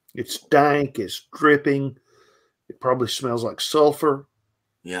 It's dank, it's dripping. It probably smells like sulfur.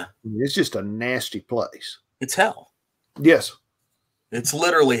 Yeah. It's just a nasty place. It's hell. Yes. It's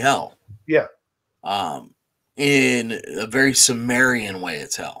literally hell. Yeah. In a very Sumerian way,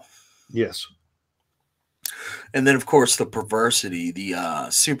 it's hell. Yes. And then, of course, the perversity, the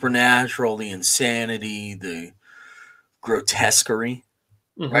supernatural, the insanity, the grotesquerie,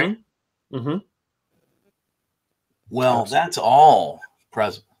 right? Well, that's all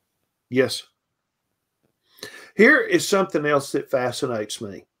present. Yes. Here is something else that fascinates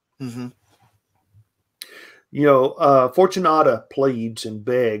me. You know, Fortunata pleads and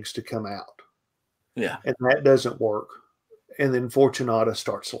begs to come out. Yeah. And that doesn't work. And then Fortunata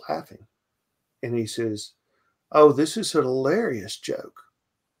starts laughing. And he says, "Oh, this is a hilarious joke.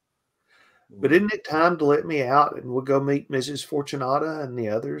 But isn't it time to let me out and we'll go meet Mrs. Fortunata and the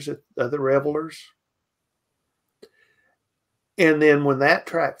other revelers?" And then when that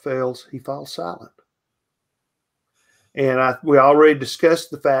track fails, he falls silent. And we already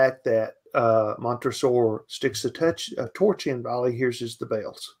discussed the fact that Montresor sticks a torch in. All he hears is the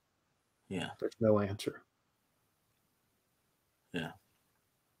bells. Yeah. There's no answer. Yeah.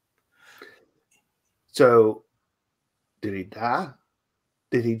 So did he die?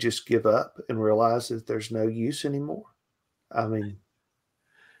 Did he just give up and realize that there's no use anymore? I mean,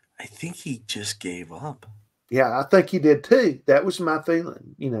 I think he just gave up. Yeah, I think he did too. That was my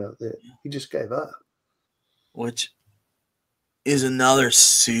feeling, you know, that he just gave up. Which is another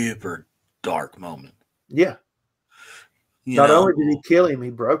super dark moment. Yeah. Not only did he kill him, he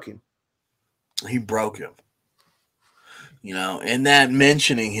broke him. He broke him. You know, and that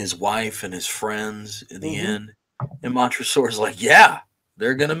mentioning his wife and his friends in the end. And Montresor's like, yeah,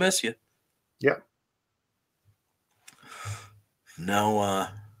 they're going to miss you. Yeah. No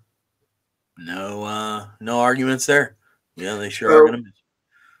arguments there. Yeah, they sure are going to miss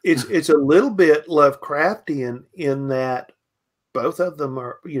you. It's a little bit Lovecraftian in that both of them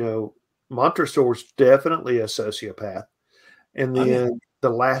are, you know, Montresor's definitely a sociopath. And then the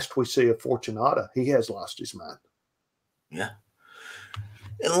last we see of Fortunata, he has lost his mind. Yeah.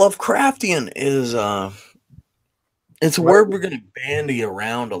 And Lovecraftian is it's a word we're going to bandy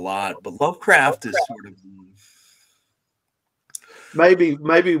around a lot, but Lovecraft is sort of maybe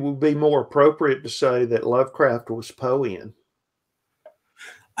it would be more appropriate to say that Lovecraft was Poean.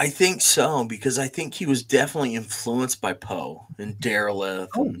 I think so, because I think he was definitely influenced by Poe and Derleth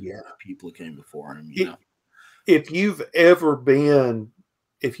Oh and yeah. people who came before him. It, if you've ever been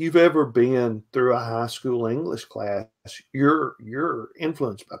through a high school English class, you're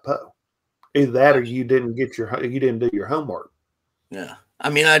influenced by Poe. Either that or you didn't do your homework. Yeah, I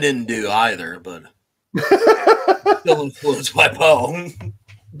mean, I didn't do either, but still influenced by Poe.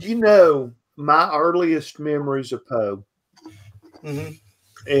 You know, my earliest memories of Poe, Mm-hmm.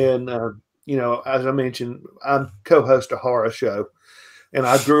 and as I mentioned, I'm co-host a horror show, and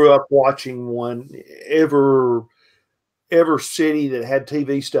I grew up watching one. Every city that had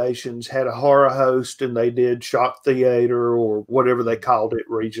TV stations had a horror host, and they did shock theater or whatever they called it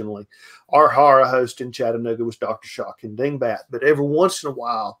regionally. Our horror host in Chattanooga was Dr. Shock and Dingbat, but every once in a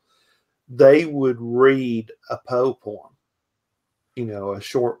while they would read a Poe poem, a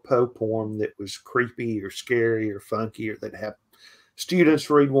short Poe poem that was creepy or scary or funky, or they'd have students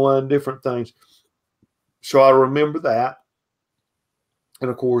read one, different things. So I remember that. And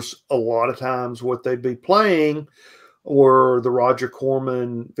of course, a lot of times what they'd be playing were the Roger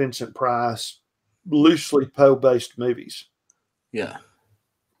Corman, Vincent Price, loosely Poe-based movies. Yeah.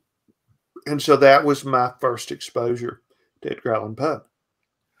 And so that was my first exposure to Edgar Allan Poe.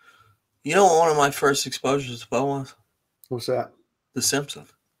 You know what one of my first exposures to Poe was? What's that? The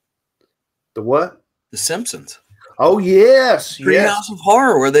Simpsons. The what? The Simpsons. Oh, yes. Treehouse of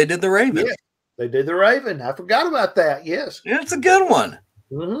Horror, where they did the Raven. Yes, they did the Raven. I forgot about that. Yes. Yeah, it's a good one.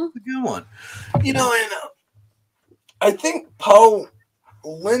 Mm-hmm. It's a good one. And I think Poe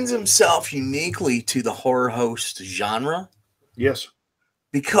lends himself uniquely to the horror host genre. Yes.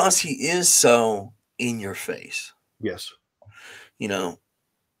 Because he is so in your face. Yes.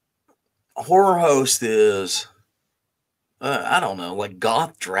 Horror host is, I don't know, like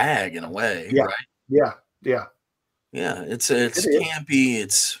goth drag in a way, Yeah. right? Yeah. Yeah. Yeah. It's campy,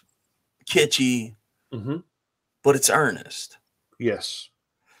 it's kitschy, but it's earnest. Yes.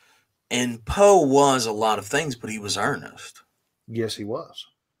 And Poe was a lot of things, but he was earnest. Yes, he was.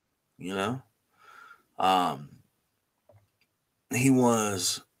 He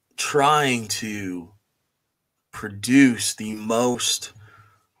was trying to produce the most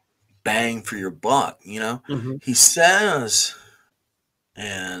bang for your buck, He says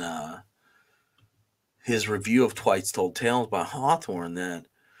in his review of Twice Told Tales by Hawthorne that,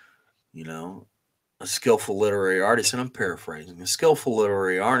 a skillful literary artist, and I'm paraphrasing, a skillful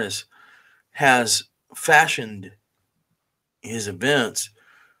literary artist has fashioned his events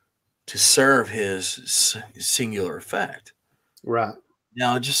to serve his singular effect. Right.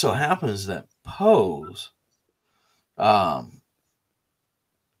 Now, it just so happens that Poe's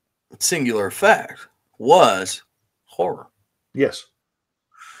singular effect was horror. Yes.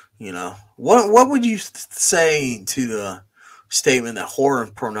 What would you say to the statement that horror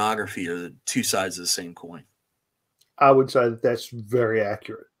and pornography are the two sides of the same coin? I would say that that's very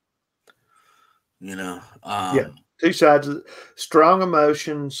accurate. Two sides of strong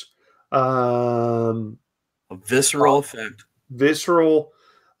emotions, a visceral effect. Visceral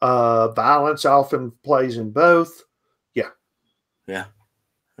violence often plays in both. Yeah.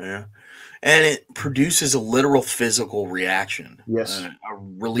 And it produces a literal physical reaction. Yes. A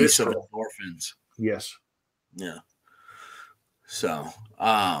release of endorphins. Yes. Yeah. So,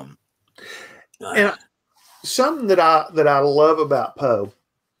 and something that I love about Poe,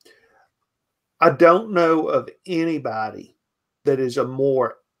 I don't know of anybody that is a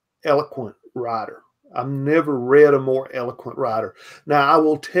more eloquent writer. I've never read a more eloquent writer. Now, I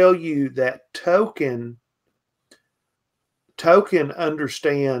will tell you that Tolkien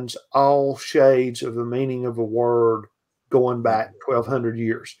understands all shades of the meaning of a word going back 1,200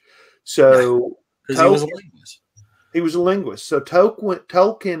 years. So, because he was a linguist. He was a linguist. So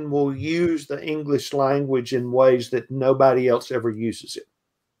Tolkien will use the English language in ways that nobody else ever uses it.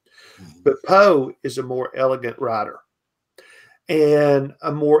 But Poe is a more elegant writer. And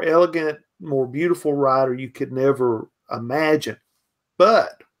a more elegant, more beautiful writer you could never imagine.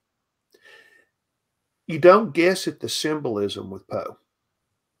 But you don't guess at the symbolism with Poe.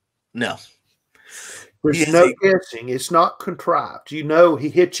 No. There's no guessing. It's not contrived. He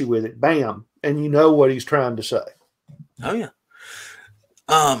hits you with it, bam, and you know what he's trying to say. Oh, yeah.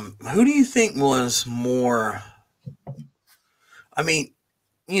 Who do you think was more,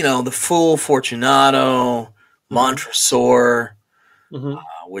 the Fool, Fortunato, Montresor,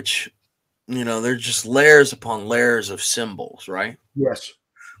 which, they're just layers upon layers of symbols, right? Yes.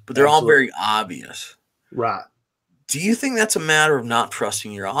 But they're all very obvious. Right. Do you think that's a matter of not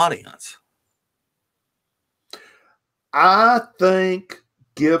trusting your audience? I think,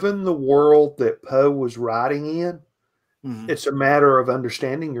 given the world that Poe was writing in, It's a matter of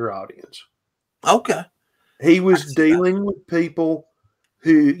understanding your audience. Okay. He was dealing with people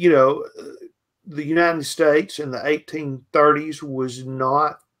who, the United States in the 1830s was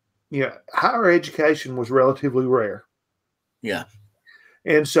not, higher education was relatively rare. Yeah.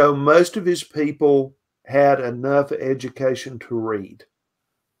 And so most of his people had enough education to read.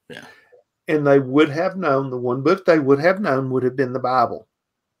 Yeah. And they would have known, the one book they would have known would have been the Bible.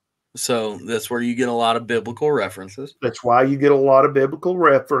 So that's where you get a lot of biblical references. That's why you get a lot of biblical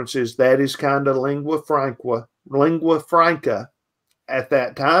references. That is kind of lingua franca at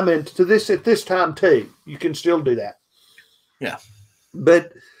that time, and at this time too. You can still do that. Yeah.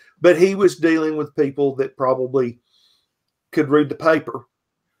 But he was dealing with people that probably could read the paper,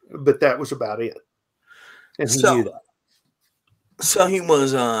 but that was about it. And he knew that. So he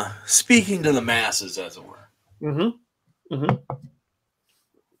was speaking to the masses, as it were. Mm-hmm. Mm-hmm.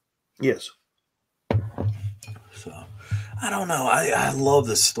 Yes. So I don't know. I love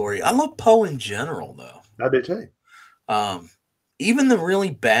this story. I love Poe in general, though. I do too. Even the really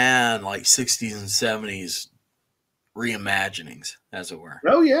bad, like 60s and 70s reimaginings, as it were.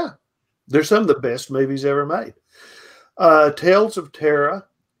 Oh, yeah. They're some of the best movies ever made. Tales of Terror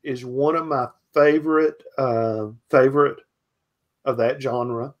is one of my favorite of that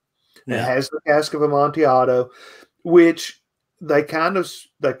genre. Yeah. It has the Cask of Amontillado, which they kind of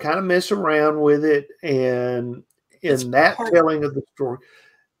mess around with it, and in that telling of the story,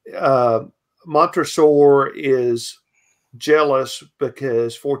 Montresor is jealous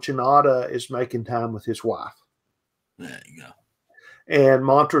because Fortunata is making time with his wife. There you go. And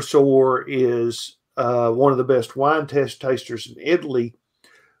Montresor is one of the best wine tasters in Italy,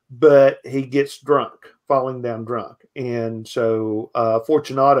 but he gets drunk, falling down drunk. And so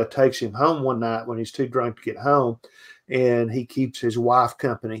Fortunata takes him home one night when he's too drunk to get home, and he keeps his wife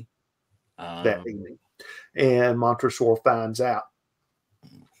company that evening. And Montresor finds out.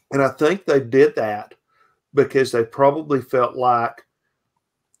 And I think they did that because they probably felt like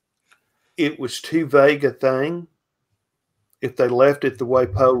it was too vague a thing. If they left it the way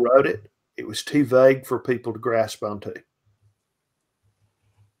Poe wrote it, it was too vague for people to grasp onto.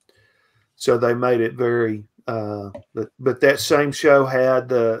 So they made it very, but that same show had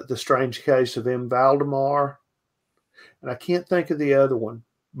the Strange Case of M. Valdemar, and I can't think of the other one,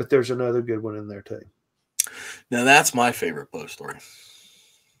 but there's another good one in there too. Now that's my favorite Poe story.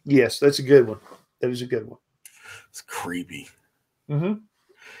 Yes, that's a good one. That is a good one. It's creepy.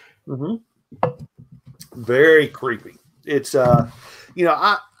 Mm-hmm. Mm-hmm. Very creepy. It's I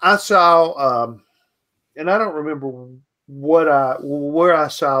saw and I don't remember where I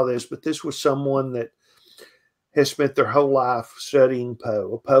saw this, but this was someone that has spent their whole life studying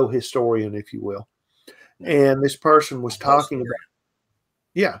Poe, a Poe historian, if you will. And this person was talking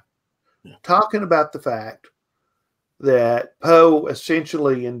about the fact that Poe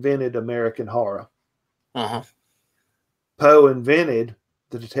essentially invented American horror. Uh-huh. Poe invented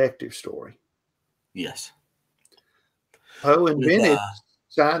the detective story. Yes. Poe invented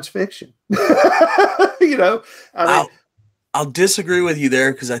science fiction. I'll disagree with you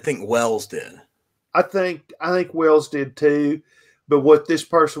there because I think Wells did. I think Wells did too, but what this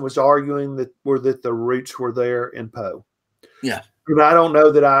person was arguing that the roots were there in Poe. Yeah. And I don't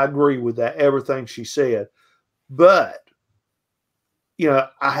know that I agree with that, everything she said, but I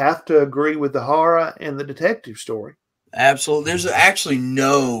have to agree with the horror and the detective story. Absolutely. There's actually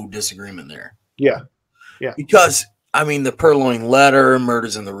no disagreement there. Yeah. Yeah. Because, the Purloined Letter,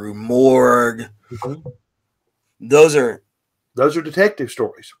 Murders in the Rue Morgue, mm-hmm. Those are detective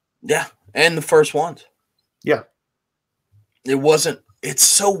stories. Yeah. And the first ones. Yeah. It's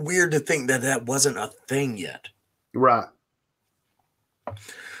so weird to think that wasn't a thing yet. Right.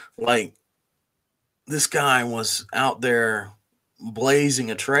 Like, this guy was out there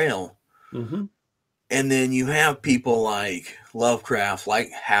blazing a trail. Mm-hmm. And then you have people like Lovecraft,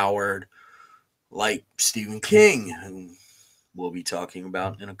 like Howard, like Stephen King, who we'll be talking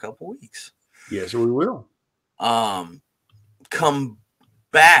about in a couple weeks. Yes, we will. Come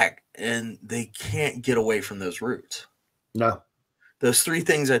back, and they can't get away from those roots. No. Those three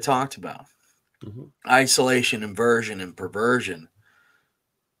things I talked about. Mm-hmm. Isolation, inversion, and perversion.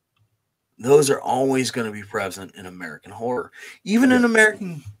 Those are always going to be present in American horror. Even in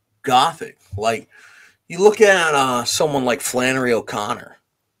American Gothic. Like, you look at someone like Flannery O'Connor.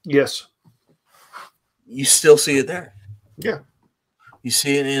 Yes. You still see it there. Yeah. You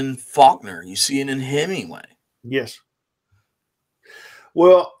see it in Faulkner. You see it in Hemingway. Yes.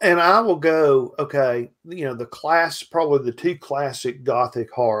 Well, and I will go, okay, probably the two classic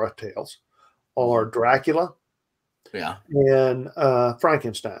Gothic horror tales are Dracula and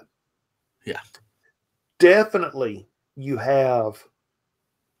Frankenstein. Yeah. Definitely you have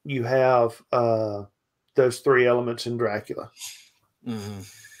those three elements in Dracula. Mm-hmm.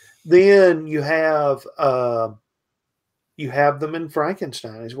 Then you have them in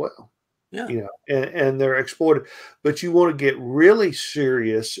Frankenstein as well. Yeah. You know, and they're exploited. But you want to get really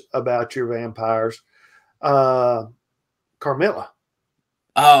serious about your vampires. Carmilla.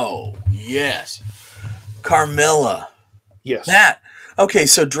 Oh, yes. Carmilla. Yes. Okay,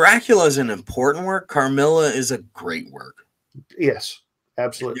 so Dracula is an important work. Carmilla is a great work. Yes,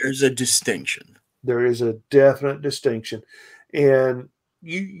 absolutely. There's a distinction. There is a definite distinction. And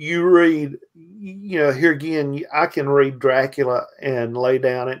you read, you know, here again, I can read Dracula and lay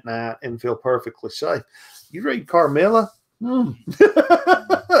down at night and feel perfectly safe. You read Carmilla,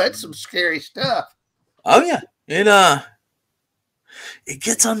 that's some scary stuff. Oh yeah, it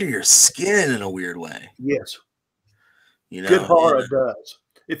gets under your skin in a weird way. Yes, you know, good horror does.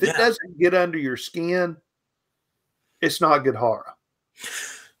 If it doesn't get under your skin, it's not good horror.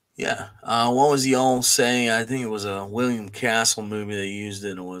 Yeah. What was the old saying? I think it was a William Castle movie that used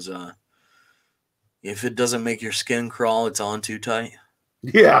it. It was, if it doesn't make your skin crawl, it's on too tight.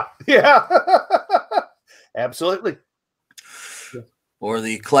 Yeah. Yeah. Absolutely. Or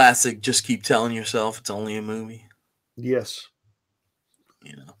the classic, just keep telling yourself it's only a movie. Yes.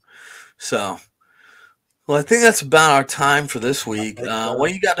 You know. So, well, I think that's about our time for this week. What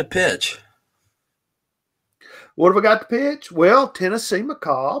do you got to pitch? What have I got to pitch? Well, Tennessee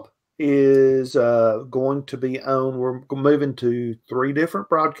Macabre is going to be on. We're moving to 3 different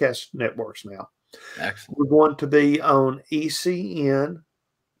broadcast networks now. Excellent. We're going to be on ECN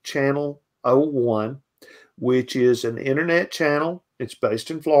Channel 01, which is an internet channel. It's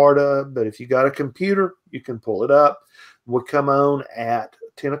based in Florida, but if you got a computer, you can pull it up. We'll come on at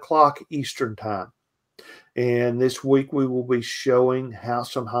 10 o'clock Eastern time. And this week we will be showing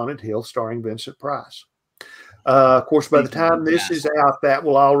House on Haunted Hill starring Vincent Price. Of course, by the time this is out, that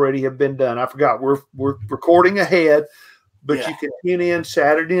will already have been done. I forgot we're recording ahead, but you can tune in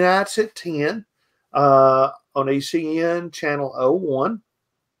Saturday nights at 10 on ECN Channel 01.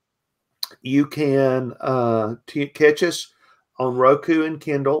 You can catch us on Roku and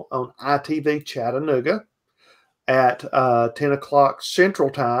Kindle on ITV Chattanooga at 10 o'clock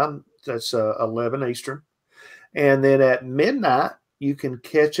Central Time. That's 11 Eastern. And then at midnight, you can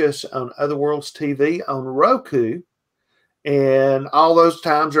catch us on Otherworlds TV on Roku. And all those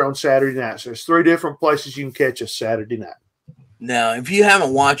times are on Saturday nights. There's 3 different places you can catch us Saturday night. Now, if you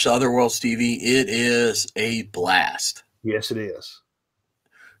haven't watched Otherworlds TV, it is a blast. Yes, it is.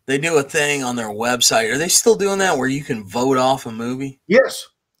 They do a thing on their website. Are they still doing that where you can vote off a movie? Yes,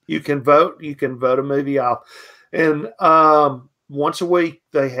 you can vote. You can vote a movie off. And once a week,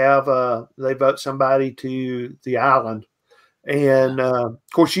 they vote somebody to the island. And of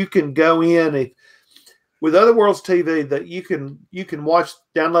course, you can go in with Otherworlds TV that you can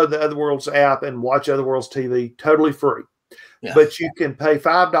download the Otherworlds app and watch Otherworlds TV totally free. Yeah. But you can pay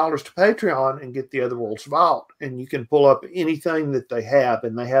 $5 to Patreon and get the Otherworlds Vault, and you can pull up anything that they have,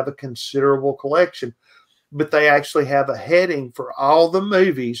 and they have a considerable collection. But they actually have a heading for all the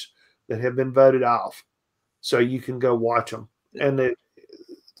movies that have been voted off, so you can go watch them. And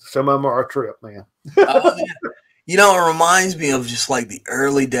some of them are a trip, man. You know, it reminds me of just like the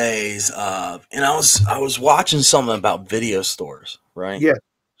early days of, and I was watching something about video stores, right? Yeah,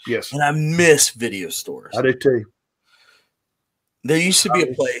 yes. And I miss video stores. I do too. There used to be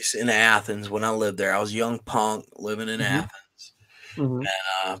a place in Athens when I lived there. I was a young punk living in Athens, and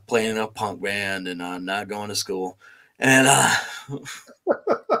playing in a punk band and not going to school. And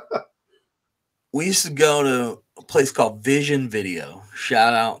we used to go to a place called Vision Video.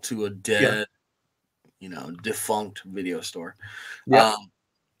 Shout out to a dead, defunct video store. Yeah.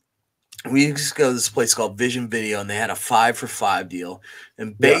 We used to go to this place called Vision Video, and they had a 5 for $5 deal.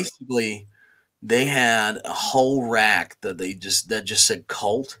 And basically, they had a whole rack that just said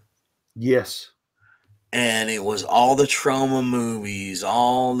cult. Yes. And it was all the trauma movies,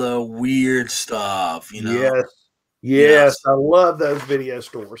 all the weird stuff, Yes. Yes. I love those video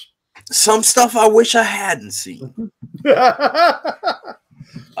stores. Some stuff I wish I hadn't seen.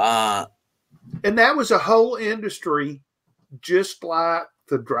 And that was a whole industry, just like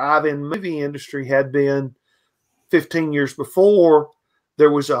the drive-in movie industry had been 15 years before. There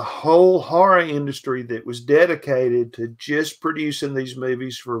was a whole horror industry that was dedicated to just producing these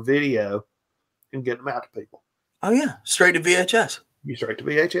movies for video and getting them out to people. Oh yeah, straight to VHS. You straight to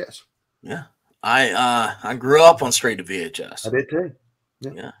VHS. Yeah, I grew up on straight to VHS. I did too.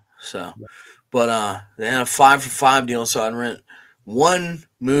 Yeah. So, but they had a 5 for $5 deal, so I'd rent one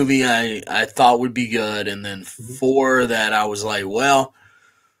movie I thought would be good, and then 4 that I was like, well,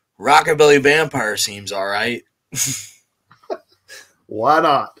 Rockabilly Vampire seems all right. Why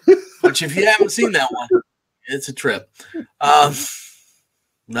not? Which, if you haven't seen that one, it's a trip.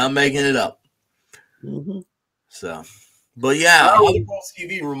 Not making it up. So, but yeah, How the World's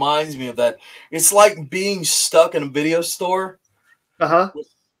TV reminds me of that. It's like being stuck in a video store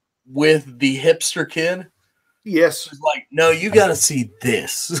with the hipster kid. Yes. It's like, no, you got to see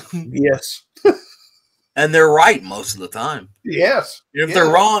this. Yes. And they're right most of the time. Yes. If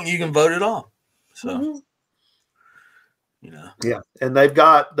they're wrong, you can vote it off. So, Yeah, and they've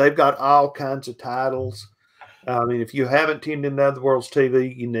got all kinds of titles. I mean, if you haven't tuned into Other Worlds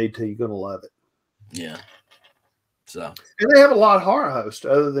TV, you need to. You're going to love it. Yeah. So, and they have a lot of horror hosts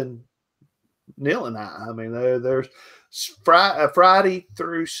other than Neil and I. I mean, there's Friday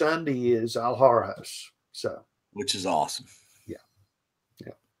through Sunday is all horror hosts. So, which is awesome. Yeah.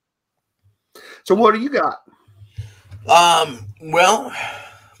 So, what do you got? Well,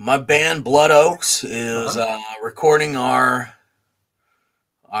 my band Blood Oaks is recording our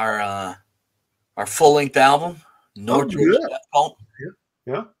full length album, North Georgia Death Cult.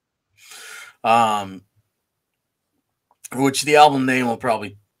 Yeah. Which the album name will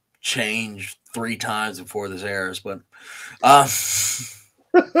probably change 3 times before this airs, but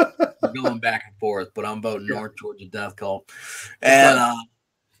we're going back and forth. But I'm voting North Georgia Death Cult, and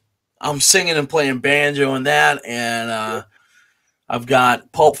I'm singing and playing banjo in that, and I've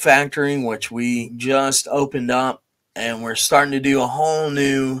got Pulp Factory, which we just opened up, and we're starting to do a whole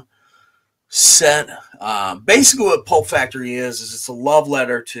new set. Basically, what Pulp Factory is it's a love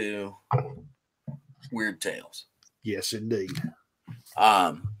letter to Weird Tales. Yes, indeed.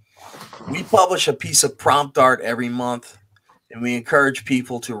 We publish a piece of prompt art every month, and we encourage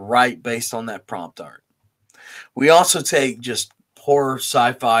people to write based on that prompt art. We also take just horror,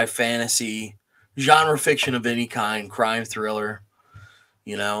 sci-fi, fantasy, genre fiction of any kind, crime, thriller.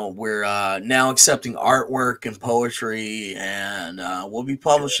 We're now accepting artwork and poetry, and we'll be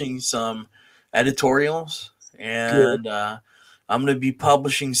publishing some editorials. And I'm going to be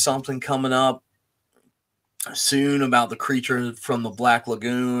publishing something coming up soon about the creature from the Black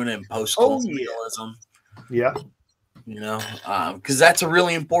Lagoon and post-colonialism. Yeah. Because that's a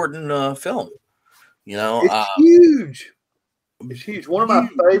really important film. It's huge. It's huge. One of my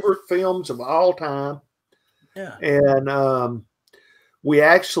favorite films of all time. Yeah. And we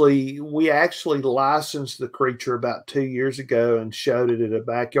actually licensed the creature about 2 years ago and showed it at a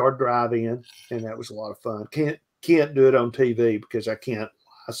backyard drive-in, and that was a lot of fun. Can't do it on TV because I can't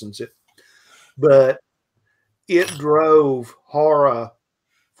license it, but it drove horror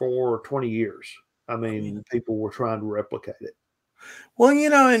for 20 years. I mean, people were trying to replicate it. Well,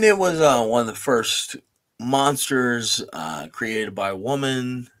 and it was one of the first monsters created by a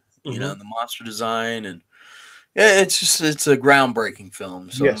woman. The monster design, and it's a groundbreaking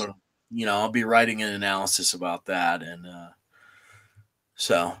film. So yes. I'll be writing an analysis about that, and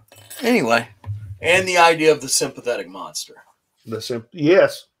so anyway, and the idea of the sympathetic monster.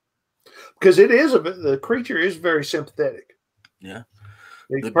 Yes, because the creature is very sympathetic. Yeah,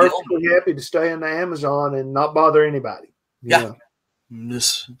 he's perfectly happy to stay in the Amazon and not bother anybody. Yeah,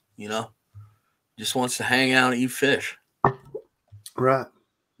 just just wants to hang out and eat fish. Right.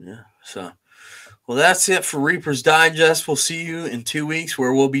 Yeah. So, well, that's it for Reaper's Digest. We'll see you in 2 weeks,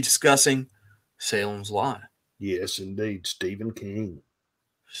 where we'll be discussing Salem's Lot. Yes, indeed, Stephen King.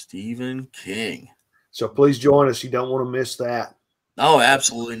 So please join us. You don't want to miss that. Oh,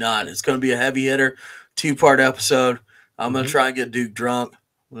 absolutely not. It's going to be a heavy hitter, 2-part episode. I'm going to try and get Duke drunk.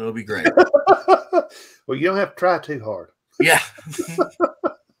 It'll be great. Well, you don't have to try too hard. Yeah.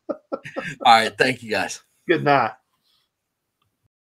 All right. Thank you, guys. Good night.